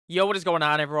Yo, what is going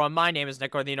on, everyone? My name is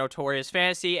Nick, or the Notorious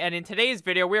Fantasy, and in today's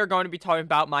video, we are going to be talking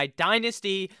about my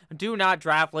Dynasty Do Not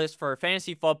Draft list for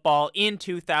fantasy football in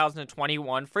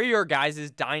 2021 for your guys'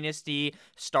 Dynasty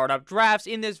startup drafts.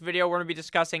 In this video, we're going to be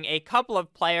discussing a couple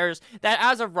of players that,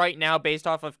 as of right now, based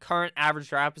off of current average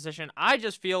draft position, I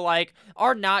just feel like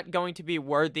are not going to be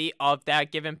worthy of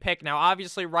that given pick. Now,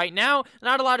 obviously, right now,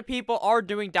 not a lot of people are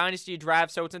doing Dynasty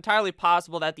drafts, so it's entirely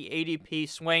possible that the ADP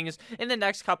swings in the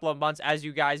next couple of months as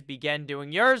you guys begin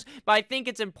doing yours, but I think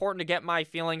it's important to get my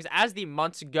feelings as the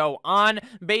months go on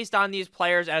based on these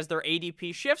players as their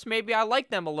ADP shifts. Maybe I like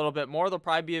them a little bit more. There'll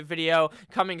probably be a video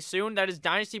coming soon that is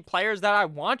Dynasty players that I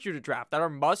want you to draft, that are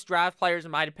must draft players in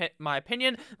my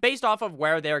opinion, based off of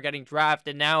where they're getting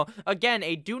drafted. Now, again,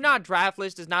 a do not draft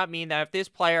list does not mean that if this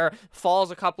player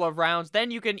falls a couple of rounds, then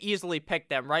you can easily pick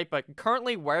them, right? But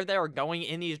currently where they are going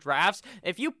in these drafts,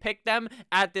 if you pick them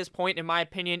at this point, in my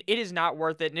opinion, it is not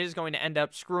worth it, and it is going to end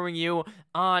up screwing you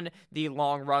on the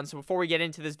long run. So before we get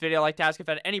into this video, I'd like to ask if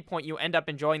at any point you end up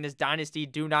enjoying this Dynasty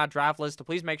Do Not Draft list, to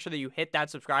please make sure that you hit that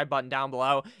subscribe button down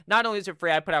below. Not only is it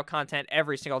free, I put out content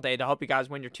every single day to help you guys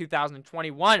win your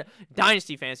 2021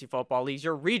 Dynasty Fantasy Football leagues,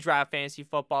 your redraft fantasy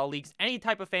football leagues, any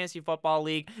type of fantasy football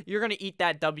league. You're going to eat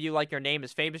that W like your name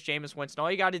is Famous Jameis Winston.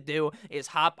 All you got to do is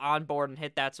hop on board and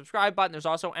hit that subscribe button. There's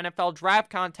also NFL draft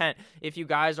content if you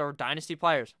guys are Dynasty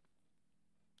players,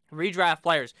 redraft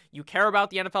players. You care about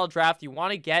the NFL draft. You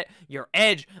want to get your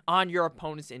edge on your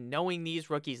opponents in knowing these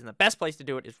rookies, and the best place to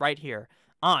do it is right here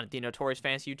on the Notorious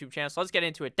Fantasy YouTube channel. So let's get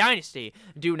into it. Dynasty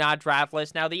Do Not Draft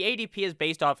list. Now, the ADP is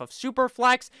based off of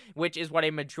Superflex, which is what a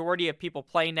majority of people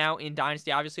play now in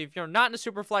Dynasty. Obviously, if you're not in a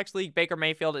Superflex league, Baker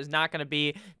Mayfield is not going to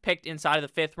be picked inside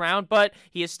of the 5th round, but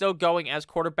he is still going as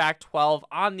quarterback 12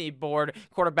 on the board,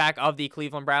 quarterback of the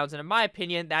Cleveland Browns. And in my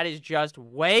opinion, that is just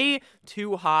way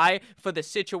too high for the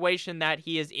situation that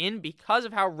he is in because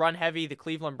of how run-heavy the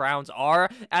Cleveland Browns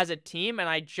are as a team. And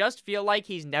I just feel like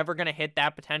he's never going to hit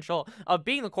that potential of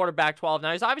being the quarterback 12.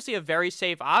 Now, he's obviously a very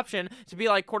safe option to be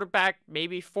like quarterback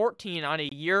maybe 14 on a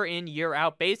year-in,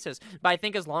 year-out basis. But I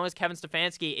think as long as Kevin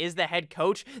Stefanski is the head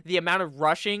coach, the amount of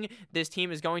rushing this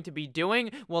team is going to be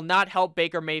doing will not help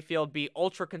Baker Mayfield be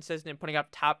ultra consistent in putting up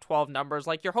top 12 numbers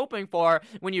like you're hoping for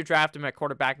when you draft him at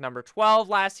quarterback number 12.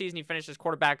 Last season, he finished as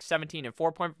quarterback 17 in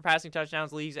 4-point per passing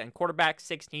touchdowns leagues and quarterback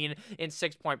 16 in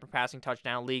 6-point per passing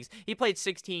touchdown leagues. He played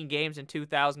 16 games in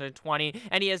 2020,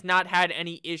 and he has not had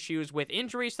any issues with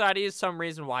injury, so that is some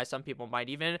reason why some people might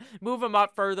even move him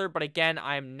up further. But again,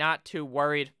 I'm not too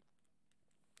worried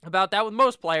about that with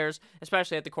most players,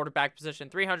 especially at the quarterback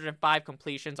position. 305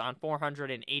 completions on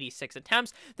 486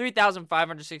 attempts,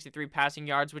 3,563 passing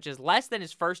yards, which is less than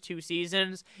his first 2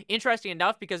 seasons. Interesting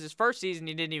enough, because his first season,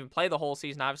 he didn't even play the whole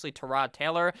season. Obviously, Tyrod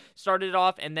Taylor started it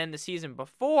off, and then the season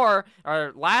before,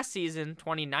 or last season,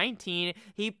 2019,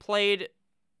 he played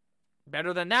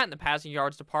better than that in the passing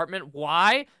yards department.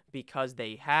 Why? Because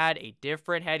they had a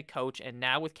different head coach, and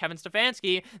now with Kevin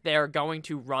Stefanski, they are going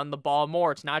to run the ball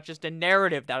more. It's not just a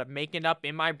narrative that I'm making up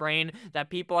in my brain that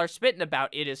people are spitting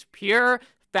about. It is pure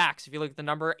facts. If you look at the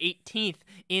number, 18th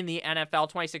in the NFL,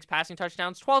 26 passing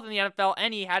touchdowns, 12th in the NFL,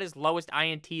 and he had his lowest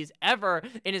INTs ever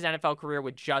in his NFL career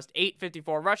with just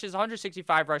 854 rushes,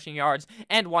 165 rushing yards,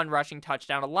 and 1 rushing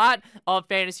touchdown. A lot of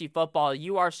fantasy football,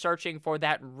 you are searching for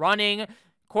that running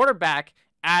quarterback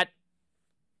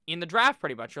in the draft,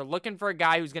 pretty much. You're looking for a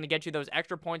guy who's going to get you those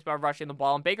extra points by rushing the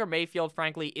ball, and Baker Mayfield,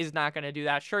 frankly, is not going to do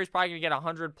that. Sure, he's probably going to get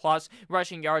 100-plus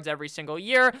rushing yards every single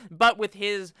year, but with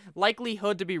his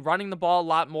likelihood to be running the ball a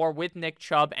lot more with Nick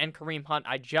Chubb and Kareem Hunt,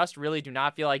 I just really do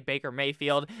not feel like Baker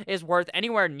Mayfield is worth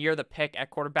anywhere near the pick at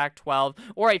quarterback 12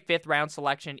 or a 5th-round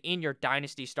selection in your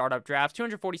Dynasty startup drafts.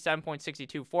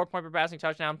 247.62 4-point per passing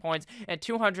touchdown points and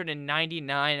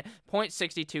 299.62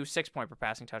 6-point per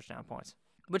passing touchdown points,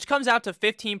 which comes out to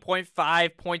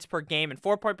 15.5 points per game and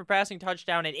 4-point per passing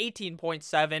touchdown and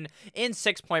 18.7 in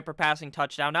 6-point per passing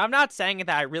touchdown. Now, I'm not saying that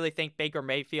I really think Baker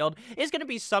Mayfield is going to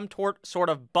be some sort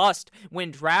of bust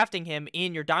when drafting him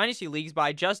in your Dynasty leagues, but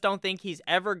I just don't think he's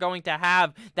ever going to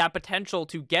have that potential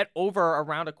to get over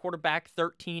around a quarterback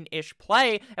 13-ish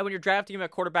play. And when you're drafting him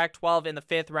at quarterback 12 in the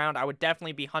 5th round, I would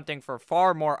definitely be hunting for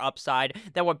far more upside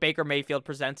than what Baker Mayfield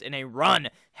presents in a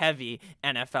run-heavy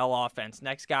NFL offense.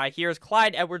 Next guy here is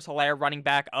Clyde Edwards-Helaire, running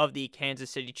back of the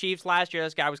Kansas City Chiefs. Last year,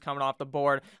 this guy was coming off the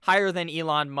board higher than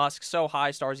Elon Musk. So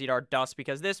high, stars eat our dust,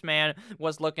 because this man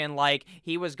was looking like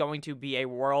he was going to be a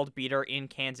world beater in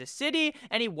Kansas City,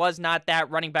 and he was not that.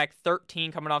 Running back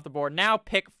 13 coming off the board now,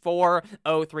 pick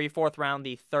 403, 4th round,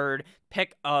 the 3rd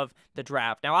pick of the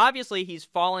draft. Now, obviously, he's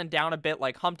fallen down a bit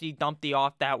like Humpty Dumpty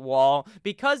off that wall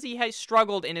because he has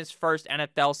struggled in his first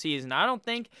NFL season. I don't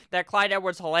think that Clyde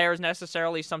Edwards-Helaire is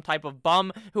necessarily some type of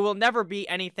bum who will never be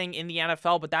anything in the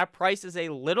NFL, but that price is a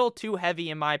little too heavy,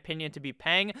 in my opinion, to be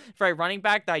paying for a running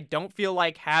back that I don't feel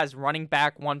like has running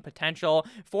back one potential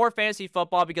for fantasy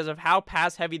football because of how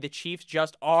pass-heavy the Chiefs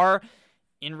just are.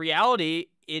 In reality,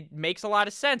 it makes a lot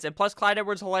of sense. And plus, Clyde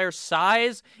Edwards-Helaire's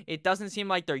size, it doesn't seem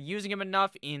like they're using him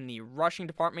enough in the rushing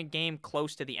department game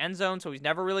close to the end zone, so he's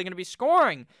never really going to be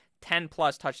scoring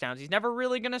 10-plus touchdowns. He's never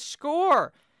really going to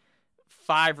score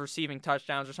 5 receiving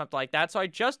touchdowns or something like that. So I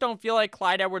just don't feel like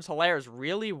Clyde Edwards-Helaire is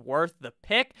really worth the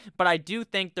pick, but I do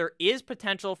think there is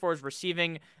potential for his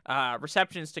receiving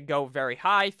receptions to go very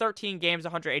high. 13 games,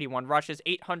 181 rushes,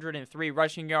 803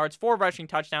 rushing yards, 4 rushing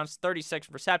touchdowns, 36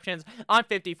 receptions on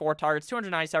 54 targets,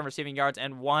 297 receiving yards,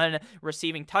 and 1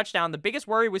 receiving touchdown. The biggest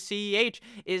worry with CEH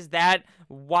is that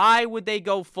why would they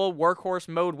go full workhorse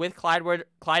mode with Clyde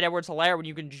Edwards-Helaire when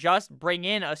you can just bring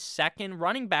in a second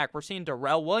running back? We're seeing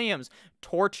Darrell Williams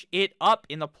torch it up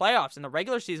in the playoffs in the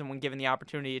regular season when given the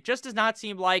opportunity. It just does not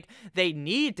seem like they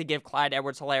need to give Clyde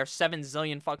Edwards-Helaire 7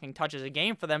 zillion fucking touches a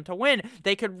game for them to win.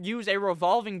 They could use a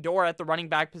revolving door at the running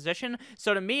back position.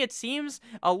 So to me, it seems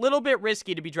a little bit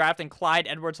risky to be drafting Clyde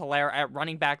Edwards-Helaire at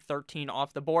running back 13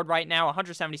 off the board right now.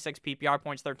 176 PPR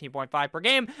points, 13.5 per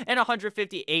game, and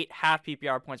 158 half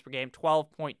PPR points per game,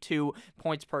 12.2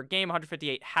 points per game,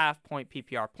 158 half point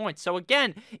PPR points. So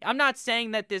again, I'm not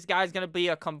saying that this guy's going to be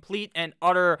a complete and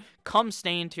utter cum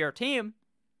stain to your team,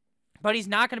 but he's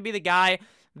not going to be the guy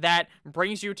that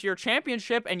brings you to your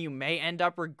championship, and you may end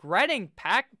up regretting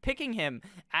picking him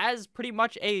as pretty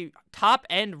much a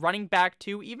top-end running back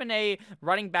 2, even a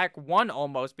running back 1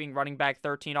 almost, being running back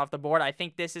 13 off the board. I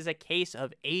think this is a case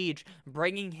of age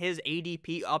bringing his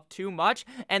ADP up too much,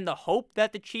 and the hope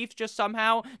that the Chiefs just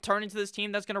somehow turn into this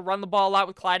team that's going to run the ball a lot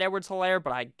with Clyde Edwards-Helaire,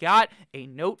 but I got a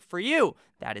note for you.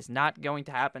 That is not going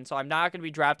to happen, so I'm not going to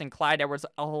be drafting Clyde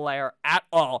Edwards-Helaire at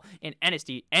all in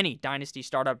any Dynasty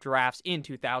startup drafts in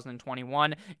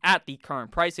 2021 at the current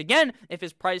price. Again, if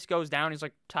his price goes down, he's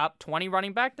like top 20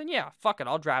 running back, then yeah, fuck it,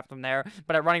 I'll draft him there.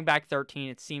 But at running back 13,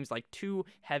 it seems like too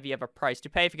heavy of a price to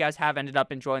pay. If you guys have ended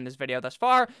up enjoying this video thus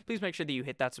far, please make sure that you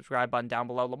hit that subscribe button down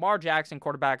below. Lamar Jackson,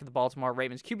 quarterback of the Baltimore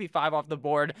Ravens, QB5 off the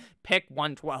board, pick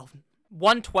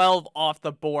 112 off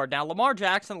the board. Now, Lamar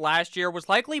Jackson last year was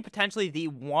likely potentially the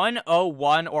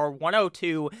 101 or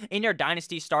 102 in your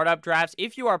Dynasty startup drafts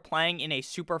if you are playing in a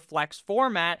super flex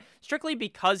format, strictly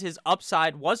because his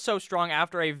upside was so strong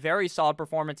after a very solid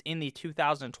performance in the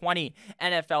 2020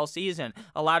 NFL season.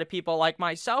 A lot of people like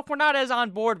myself were not as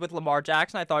on board with Lamar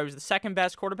Jackson. I thought he was the second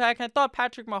best quarterback, and I thought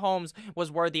Patrick Mahomes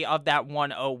was worthy of that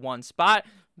 101 spot.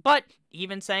 But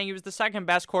even saying he was the second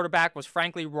best quarterback was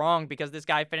frankly wrong, because this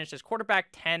guy finished as quarterback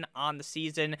 10 on the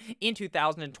season in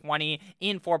 2020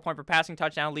 in 4-point per passing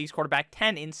touchdown leagues, quarterback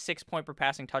 10 in 6-point per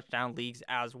passing touchdown leagues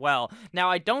as well.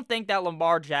 Now, I don't think that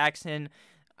Lamar Jackson...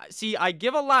 See, I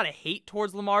give a lot of hate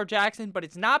towards Lamar Jackson, but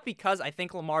it's not because I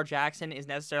think Lamar Jackson is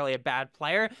necessarily a bad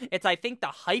player. It's I think the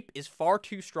hype is far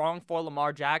too strong for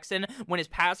Lamar Jackson when his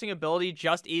passing ability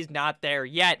just is not there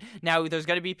yet. Now, there's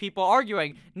going to be people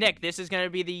arguing, Nick, this is going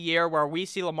to be the year where we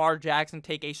see Lamar Jackson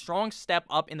take a strong step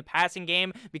up in the passing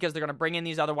game because they're going to bring in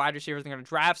these other wide receivers. They're going to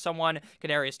draft someone,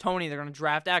 Kadarius Toney. They're going to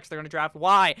draft X. They're going to draft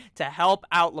Y to help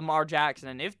out Lamar Jackson.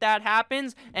 And if that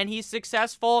happens and he's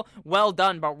successful, well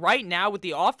done. But right now, with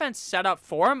the offense set up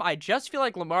for him, I just feel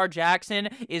like Lamar Jackson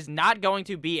is not going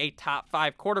to be a top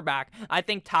 5 quarterback. I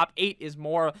think top 8 is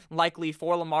more likely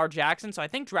for Lamar Jackson, so I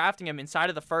think drafting him inside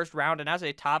of the first round and as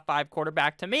a top 5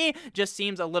 quarterback to me just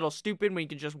seems a little stupid when you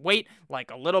can just wait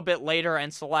like a little bit later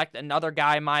and select another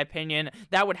guy, in my opinion,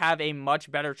 that would have a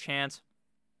much better chance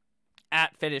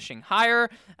at finishing higher,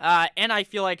 and I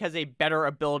feel like has a better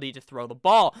ability to throw the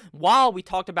ball. While we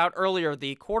talked about earlier,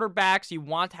 the quarterbacks, you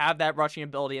want to have that rushing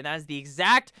ability, and that is the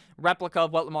exact replica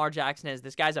of what Lamar Jackson is.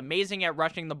 This guy's amazing at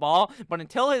rushing the ball, but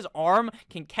until his arm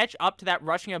can catch up to that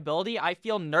rushing ability, I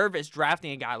feel nervous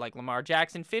drafting a guy like Lamar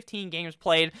Jackson. 15 games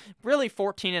played, really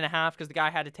 14 and a half, because the guy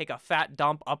had to take a fat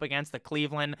dump up against the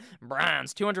Cleveland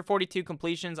Browns. 242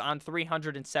 completions on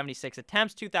 376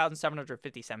 attempts,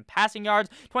 2,757 passing yards,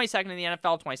 22nd in the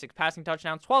NFL, 26 passing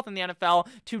touchdowns, 12th in the NFL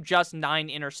to just 9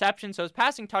 interceptions. So his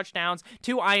passing touchdowns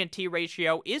to INT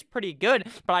ratio is pretty good,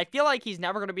 but I feel like he's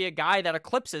never going to be a guy that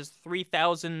eclipses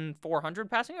 3,400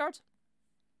 passing yards.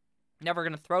 Never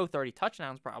going to throw 30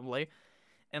 touchdowns probably.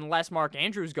 unless Mark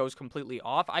Andrews goes completely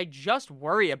off. I just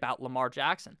worry about Lamar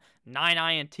Jackson. 9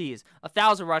 INTs,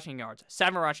 1,000 rushing yards,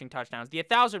 7 rushing touchdowns. The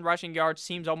 1,000 rushing yards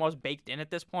seems almost baked in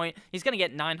at this point. He's going to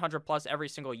get 900 plus every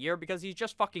single year because he's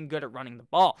just fucking good at running the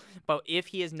ball. But if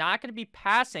he is not going to be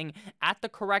passing at the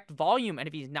correct volume, and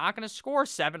if he's not going to score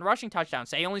 7 rushing touchdowns,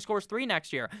 say he only scores 3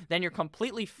 next year, then you're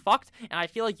completely fucked, and I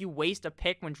feel like you waste a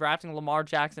pick when drafting Lamar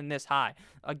Jackson this high.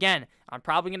 Again, I'm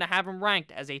probably going to have him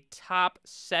ranked as a top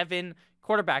 7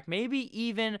 quarterback, maybe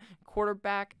even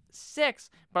quarterback 6,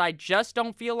 but I just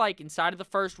don't feel like inside of the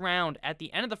first round, at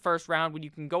the end of the first round, when you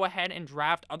can go ahead and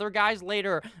draft other guys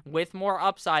later with more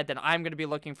upside, then I'm going to be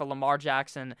looking for Lamar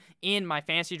Jackson in my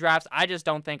fantasy drafts. I just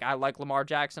don't think I like Lamar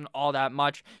Jackson all that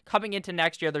much. Coming into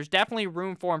next year, there's definitely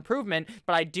room for improvement,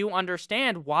 but I do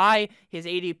understand why his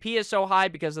ADP is so high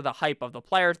because of the hype of the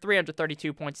player.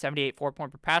 332.78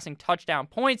 4-point per passing touchdown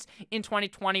points in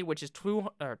 2020, which is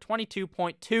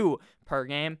 22.2 per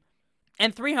game.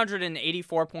 And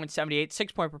 384.78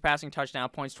 6-point per passing touchdown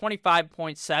points,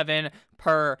 25.7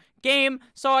 per game.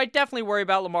 So I definitely worry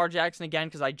about Lamar Jackson again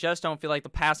because I just don't feel like the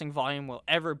passing volume will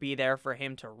ever be there for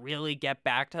him to really get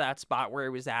back to that spot where he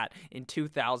was at in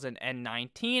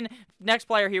 2019. Next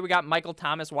player here, we got Michael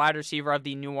Thomas, wide receiver of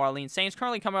the New Orleans Saints,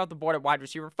 currently coming off the board at wide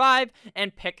receiver 5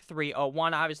 and pick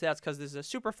 301. Obviously, that's because this is a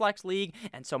super flex league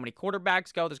and so many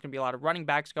quarterbacks go. There's going to be a lot of running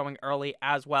backs going early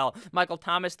as well. Michael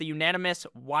Thomas, the unanimous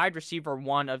wide receiver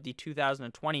 1 of the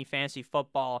 2020 fantasy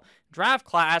football draft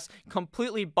class,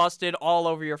 completely busted all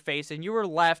over your face, and you were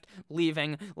left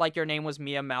leaving like your name was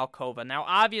Mia Malkova. Now,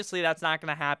 obviously, that's not going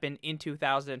to happen in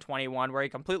 2021, where he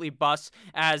completely busts,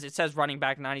 as it says running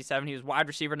back 97. He was wide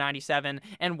receiver 97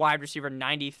 and wide receiver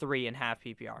 93 in half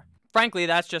PPR. Frankly,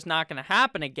 that's just not going to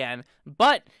happen again,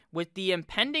 but with the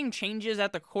impending changes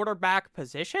at the quarterback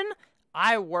position,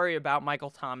 I worry about Michael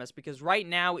Thomas because right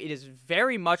now it is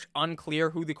very much unclear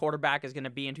who the quarterback is going to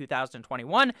be in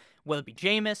 2021. Will it be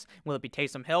Jameis? Will it be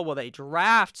Taysom Hill? Will they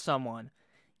draft someone?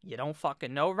 You don't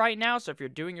fucking know right now, so if you're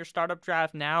doing your startup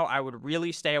draft now, I would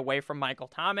really stay away from Michael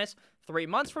Thomas. 3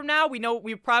 months from now, we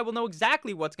probably will know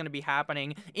exactly what's going to be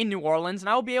happening in New Orleans, and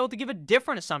I will be able to give a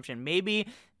different assumption. Maybe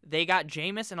they got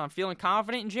Jameis, and I'm feeling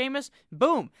confident in Jameis,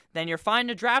 boom, then you're fine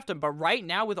to draft him. But right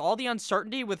now, with all the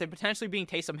uncertainty, with it potentially being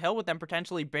Taysom Hill, with them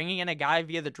potentially bringing in a guy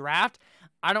via the draft,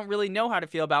 I don't really know how to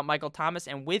feel about Michael Thomas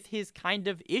and with his kind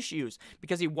of issues,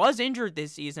 because he was injured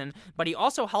this season, but he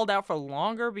also held out for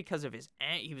longer because of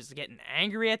he was getting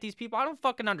angry at these people. I don't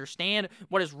fucking understand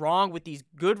what is wrong with these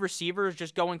good receivers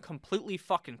just going completely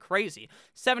fucking crazy.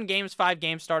 7 games, 5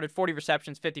 games started, 40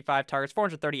 receptions, 55 targets,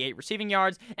 438 receiving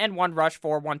yards, and 1 rush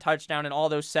for 1 touchdown in all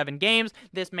those 7 games.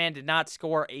 This man did not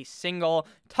score a single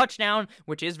touchdown,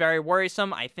 which is very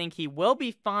worrisome. I think he will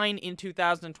be fine in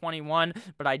 2021,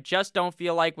 but I just don't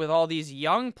feel like with all these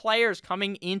young players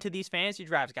coming into these fantasy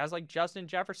drafts, guys like Justin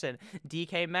Jefferson,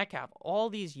 DK Metcalf, all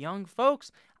these young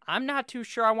folks, I'm not too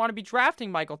sure I want to be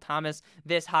drafting Michael Thomas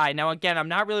this high. Now, again, I'm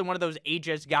not really one of those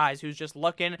ageist guys who's just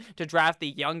looking to draft the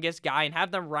youngest guy and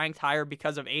have them ranked higher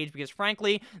because of age, because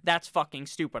frankly, that's fucking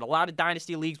stupid. A lot of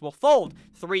dynasty leagues will fold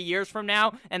 3 years from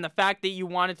now, and the fact that you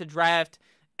wanted to draft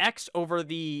X over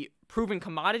the proven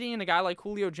commodity in a guy like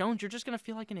Julio Jones, you're just going to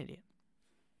feel like an idiot.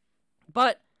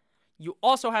 But you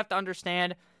also have to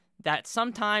understand that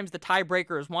sometimes the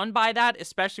tiebreaker is won by that,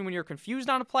 especially when you're confused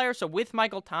on a player. So with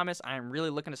Michael Thomas, I'm really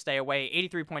looking to stay away.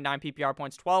 83.9 PPR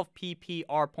points, 12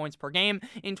 PPR points per game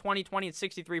in 2020, and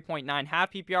 63.9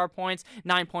 half PPR points,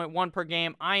 9.1 per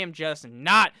game. I am just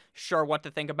not sure what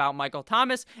to think about Michael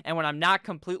Thomas, and when I'm not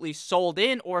completely sold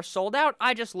in or sold out,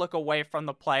 I just look away from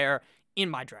the player in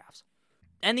my drafts.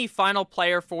 And the final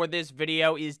player for this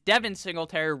video is Devin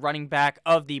Singletary, running back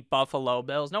of the Buffalo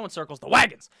Bills. No one circles the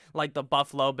wagons like the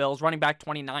Buffalo Bills. Running back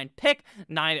 29, pick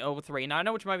 903. Now, I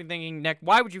know what you might be thinking, Nick,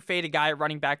 why would you fade a guy at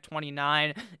running back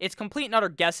 29? It's complete and utter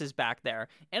guesses back there.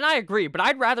 And I agree, but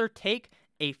I'd rather take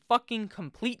a fucking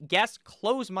complete guess,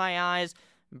 close my eyes,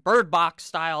 bird box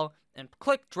style, and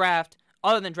click draft.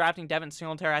 Other than drafting Devin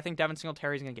Singletary, I think Devin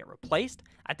Singletary is going to get replaced.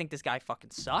 I think this guy fucking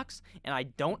sucks, and I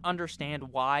don't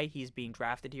understand why he's being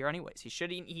drafted here anyways.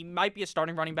 He might be a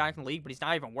starting running back in the league, but he's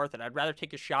not even worth it. I'd rather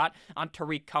take a shot on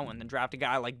Tariq Cohen than draft a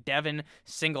guy like Devin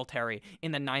Singletary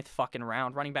in the 9th fucking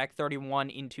round. Running back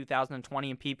 31 in 2020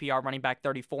 in PPR, running back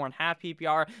 34 in half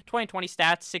PPR. 2020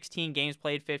 stats, 16 games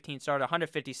played, 15 started,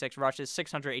 156 rushes,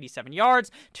 687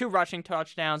 yards, 2 rushing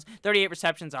touchdowns, 38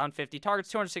 receptions on 50 targets,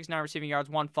 269 receiving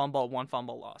yards, 1 fumble, 1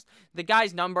 fumble lost. The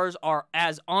guy's numbers are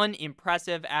as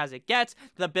unimpressive as it gets.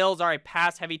 The Bills are a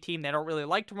pass-heavy team. They don't really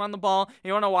like to run the ball.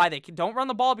 You don't know why they don't run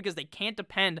the ball? Because they can't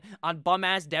depend on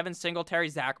bum-ass Devin Singletary.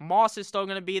 Zach Moss is still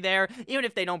going to be there. Even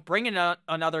if they don't bring in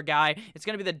another guy, it's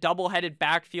going to be the double-headed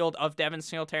backfield of Devin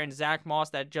Singletary and Zach Moss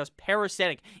that just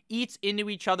parasitic eats into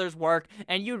each other's work,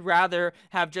 and you'd rather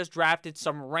have just drafted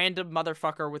some random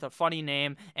motherfucker with a funny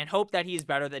name and hope that he's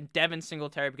better than Devin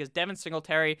Singletary, because Devin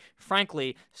Singletary,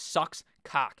 frankly, sucks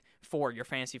cock for your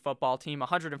fantasy football team.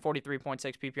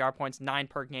 143.6 PPR points, 9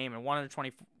 per game, and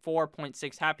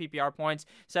 124.6 half PPR points,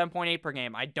 7.8 per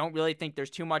game. I don't really think there's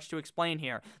too much to explain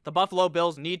here. The Buffalo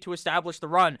Bills need to establish the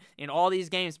run in all these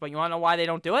games, but you want to know why they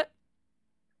don't do it?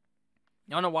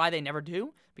 You want to know why they never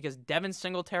do? Because Devin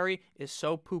Singletary is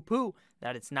so poo-poo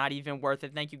that it's not even worth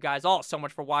it. Thank you guys all so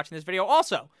much for watching this video.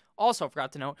 Also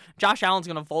forgot to note, Josh Allen's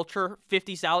going to vulture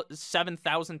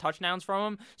 57,000 touchdowns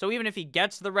from him. So even if he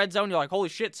gets to the red zone, you're like, holy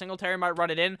shit, Singletary might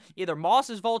run it in. Either Moss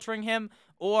is vulturing him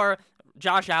or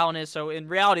Josh Allen is. So in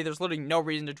reality, there's literally no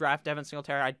reason to draft Devin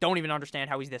Singletary. I don't even understand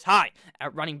how he's this high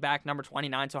at running back number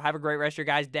 29. So have a great rest of your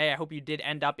guys' day. I hope you did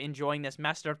end up enjoying this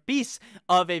masterpiece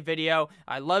of a video.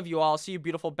 I love you all. See you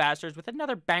beautiful bastards with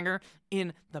another banger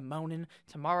in the morning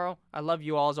tomorrow. I love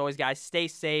you all as always, guys. Stay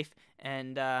safe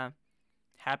and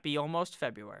happy almost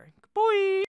February. Bye.